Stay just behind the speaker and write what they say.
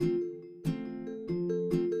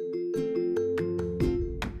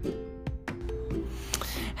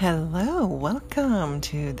Hello, welcome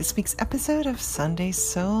to this week's episode of Sunday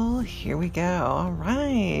Soul. Here we go. All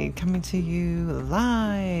right, coming to you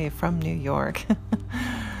live from New York.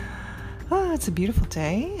 Oh, it's a beautiful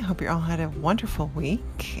day. Hope you all had a wonderful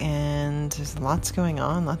week, and there's lots going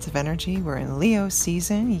on, lots of energy. We're in Leo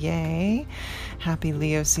season. Yay. Happy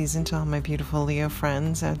Leo season to all my beautiful Leo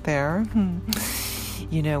friends out there.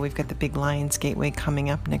 You know, we've got the big Lions Gateway coming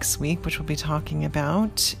up next week, which we'll be talking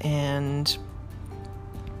about, and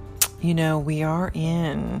you know, we are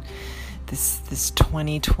in this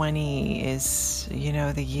 2020 is, you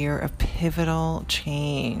know, the year of pivotal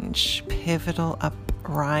change, pivotal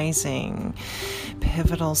uprising,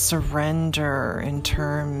 pivotal surrender in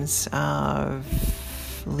terms of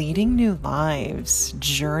leading new lives,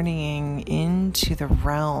 journeying into the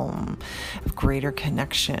realm of greater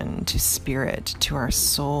connection to spirit, to our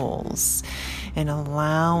souls, and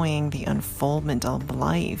allowing the unfoldment of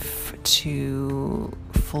life to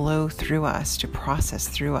flow through us, to process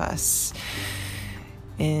through us,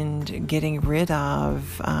 and getting rid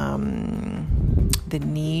of the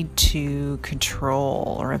need to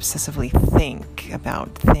control or obsessively think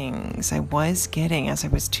about things. I was getting, as I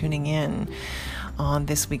was tuning in on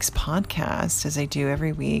this week's podcast, as I do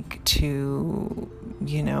every week, to,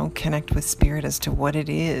 you know, connect with spirit as to what it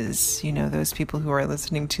is, you know, those people who are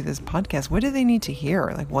listening to this podcast, what do they need to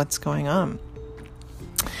hear? Like, what's going on?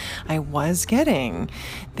 I was getting,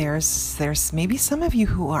 there's maybe some of you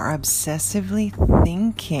who are obsessively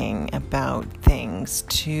thinking about things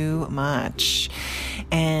too much.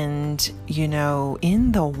 And, you know,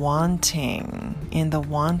 in the wanting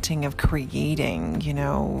of creating, you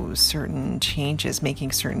know, certain changes,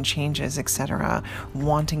 making certain changes, etc.,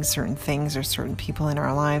 wanting certain things or certain people in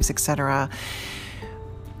our lives, etc.,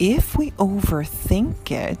 if we overthink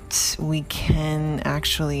it, we can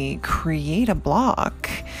actually create a block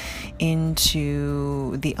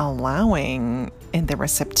into the allowing and the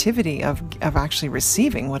receptivity of actually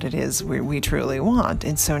receiving what it is we truly want.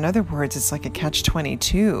 And so, in other words, it's like a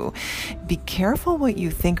catch-22. Be careful what you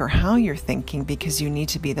think or how you're thinking, because you need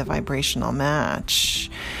to be the vibrational match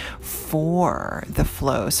for the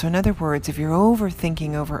flow. So in other words, if you're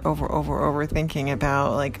overthinking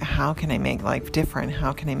about, like, how can I make life different?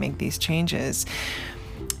 How can I make these changes?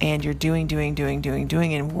 And you're doing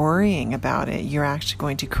and worrying about it, you're actually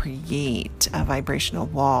going to create a vibrational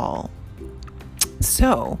wall.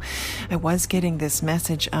 So I was getting this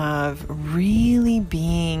message of really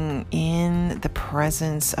being in the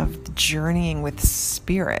presence of journeying with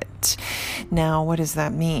spirit. Now, what does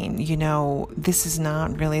that mean? You know, this is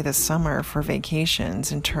not really the summer for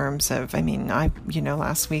vacations in terms of,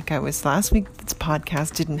 last week this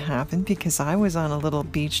podcast didn't happen because I was on a little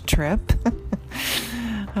beach trip.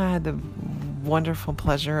 I had the wonderful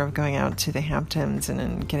pleasure of going out to the Hamptons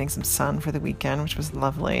and getting some sun for the weekend, which was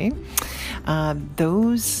lovely.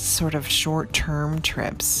 Those sort of short-term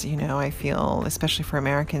trips, you know, I feel, especially for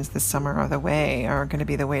Americans this summer, are going to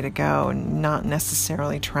be the way to go, not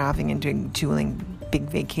necessarily traveling and doing big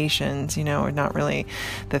vacations, you know, are not really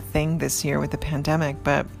the thing this year with the pandemic.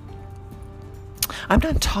 But I'm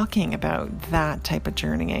not talking about that type of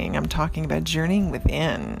journeying. I'm talking about journeying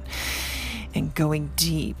within and going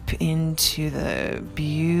deep into the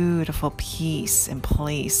beautiful peace and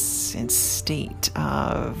place and state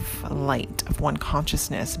of light, of one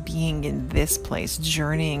consciousness, being in this place,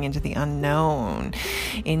 journeying into the unknown,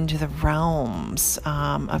 into the realms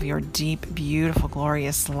of your deep, beautiful,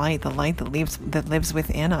 glorious light, the light that lives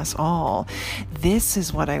within us all. This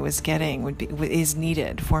is what I was getting is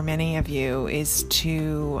needed for many of you, is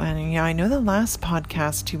to, and you know, I know the last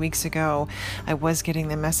podcast 2 weeks ago, I was getting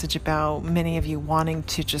the message about many of you wanting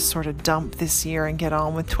to just sort of dump this year and get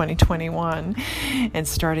on with 2021 and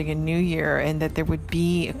starting a new year, and that there would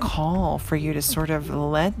be a call for you to sort of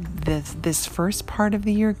let this first part of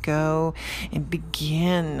the year go and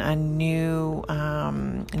begin a new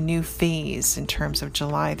phase in terms of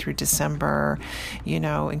July through December, you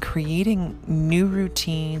know, and creating new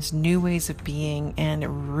routines, new ways of being,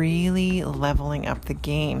 and really leveling up the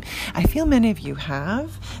game. I feel many of you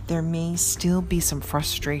have. There may still be some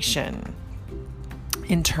frustration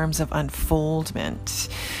in terms of unfoldment.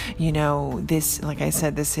 You know, this, like I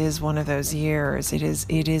said, this is one of those years. It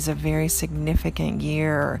is a very significant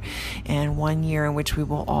year, and one year in which we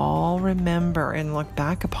will all remember and look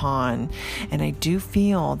back upon. And I do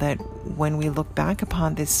feel that when we look back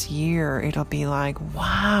upon this year, it'll be like,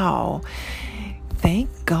 wow, thank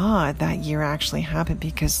God that year actually happened,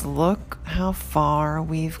 because look how far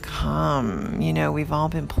we've come. You know, we've all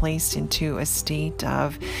been placed into a state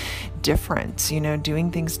of different,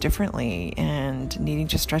 doing things differently and needing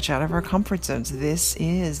to stretch out of our comfort zones. This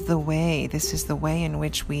is the way in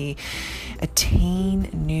which we attain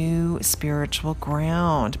new spiritual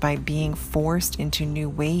ground, by being forced into new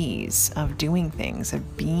ways of doing things,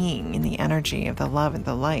 of being in the energy of the love and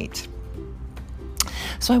the light.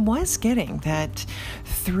 So I was getting that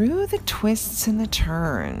through the twists and the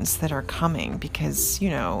turns that are coming, because,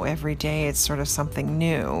 every day it's sort of something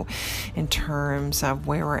new in terms of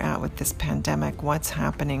where we're at with this pandemic, what's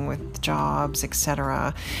happening with jobs,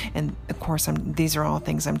 etc. And of course, these are all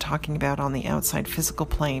things I'm talking about on the outside physical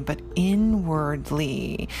plane, but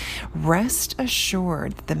inwardly, rest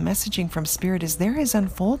assured that the messaging from Spirit is there is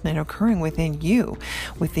unfoldment occurring within you,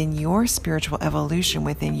 within your spiritual evolution,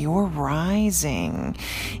 within your rising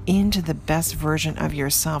into the best version of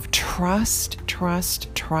yourself. Trust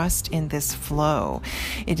in this flow.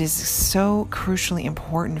 It is so crucially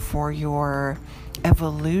important for your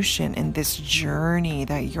evolution and this journey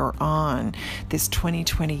that you're on. This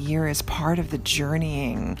 2020 year is part of the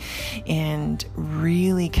journeying and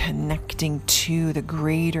really connecting to the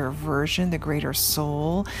greater version, the greater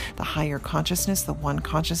soul, the higher consciousness, the one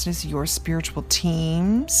consciousness, your spiritual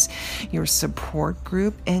teams, your support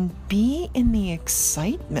group, and be in the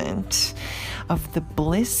excitement of the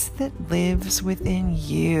bliss that lives within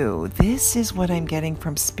you. This is what I'm getting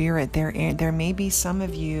from Spirit. There may be some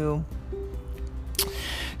of you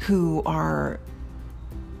who are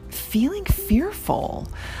feeling fearful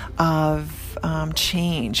of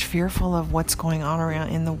change, fearful of what's going on around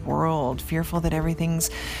in the world, fearful that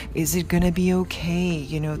is it going to be okay?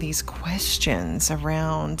 These questions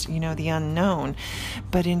around, the unknown.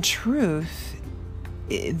 But in truth,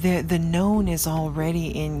 the known is already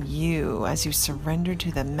in you as you surrender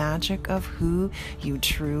to the magic of who you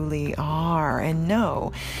truly are, and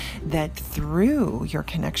know that through your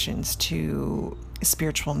connections to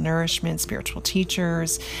spiritual nourishment, spiritual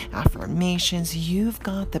teachers, affirmations, you've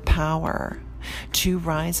got the power to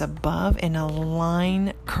rise above and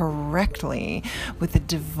align correctly with the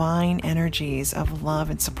divine energies of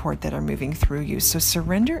love and support that are moving through you. So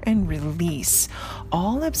surrender and release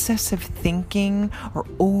all obsessive thinking or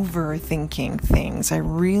overthinking things. I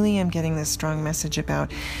really am getting this strong message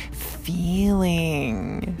about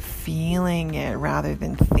feeling it rather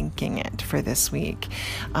than thinking it for this week.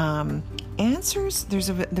 Answers,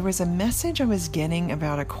 there was a message I was getting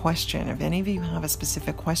about a question. If any of you have a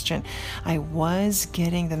specific question, I was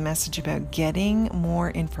getting the message about getting more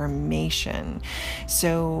information.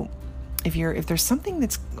 So if there's something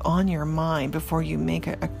that's on your mind before you make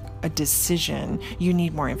a decision, you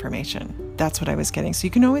need more information. That's what I was getting. So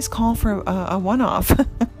you can always call for a one-off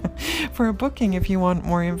for a booking if you want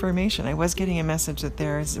more information. I was getting a message that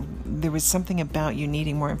there was something about you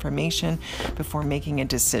needing more information before making a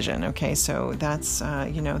decision. Okay, so that's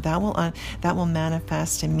that will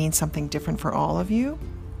manifest and mean something different for all of you.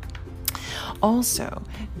 Also,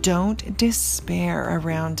 don't despair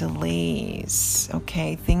around delays,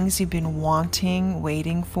 okay? Things you've been wanting,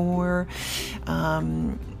 waiting for,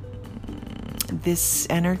 this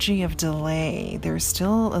energy of delay. There's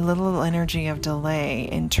still a little energy of delay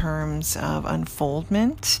in terms of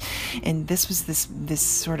unfoldment. And this was this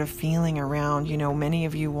sort of feeling around, many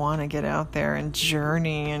of you want to get out there and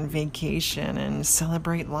journey and vacation and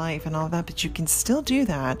celebrate life and all that, but you can still do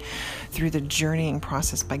that through the journeying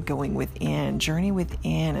process by going within. Journey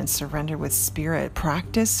within and surrender with Spirit.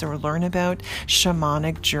 Practice or learn about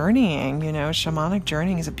shamanic journeying. Shamanic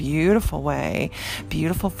journeying is a beautiful way,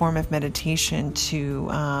 beautiful form of meditation to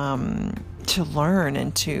learn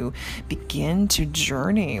and to begin to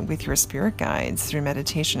journey with your spirit guides through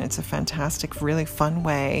meditation. It's a fantastic, really fun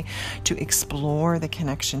way to explore the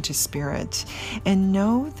connection to Spirit. And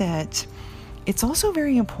know that it's also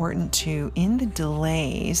very important to, in the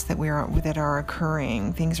delays that are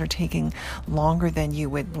occurring, things are taking longer than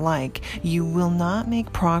you would like, you will not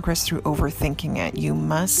make progress through overthinking it. You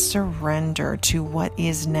must surrender to what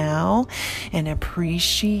is now and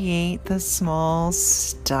appreciate the small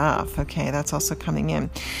stuff. Okay, that's also coming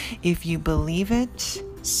in. If you believe it,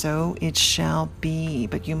 so it shall be.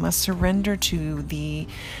 But you must surrender to the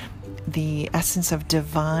essence of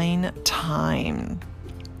divine time.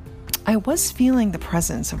 I was feeling the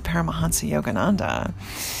presence of Paramahansa Yogananda.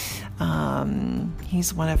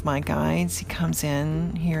 He's one of my guides. He comes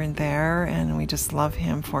in here and there, and we just love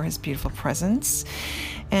him for his beautiful presence.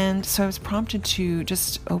 And so I was prompted to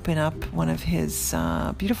just open up one of his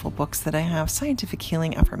beautiful books that I have, Scientific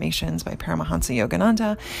Healing Affirmations by Paramahansa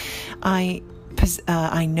Yogananda. I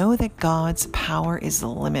I know that God's power is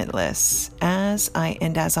limitless. As I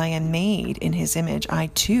am made in His image, I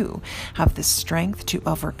too have the strength to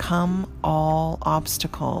overcome all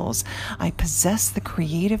obstacles. I possess the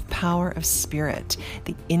creative power of spirit.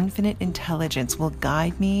 The infinite intelligence will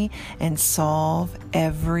guide me and solve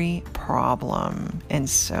every problem. And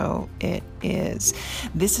so it is.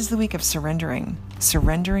 This is the week of surrendering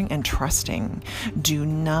and trusting. Do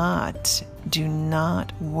not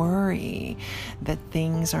worry that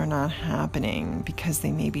things are not happening because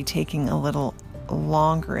they may be taking a little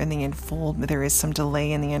longer in the unfoldment. There is some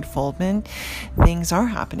delay in the unfoldment. Things are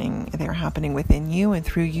happening. They're happening within you and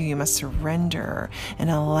through you. You must surrender and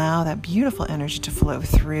allow that beautiful energy to flow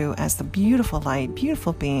through as the beautiful light,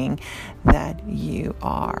 beautiful being that you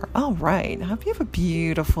are. All right. I hope you have a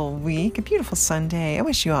beautiful week, a beautiful Sunday. I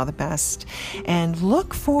wish you all the best. And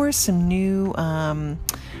look for some new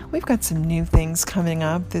we've got some new things coming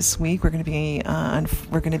up this week. We're going to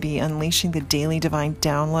be unleashing the Daily Divine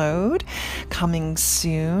Download coming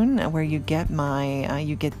soon, where you get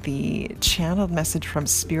the channeled message from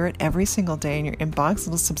Spirit every single day in your inbox. A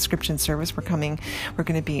little subscription service we're going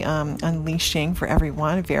to be unleashing for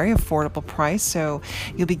everyone, a very affordable price. So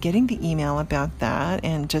you'll be getting the email about that,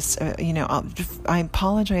 and just I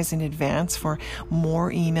apologize in advance for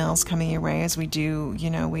more emails coming your way as we do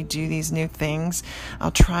these new things.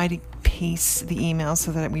 I'll try to pace the emails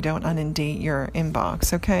so that we don't inundate your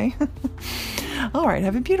inbox, okay? All right,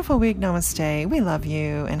 have a beautiful week. Namaste. We love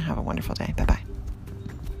you, and have a wonderful day. Bye-bye.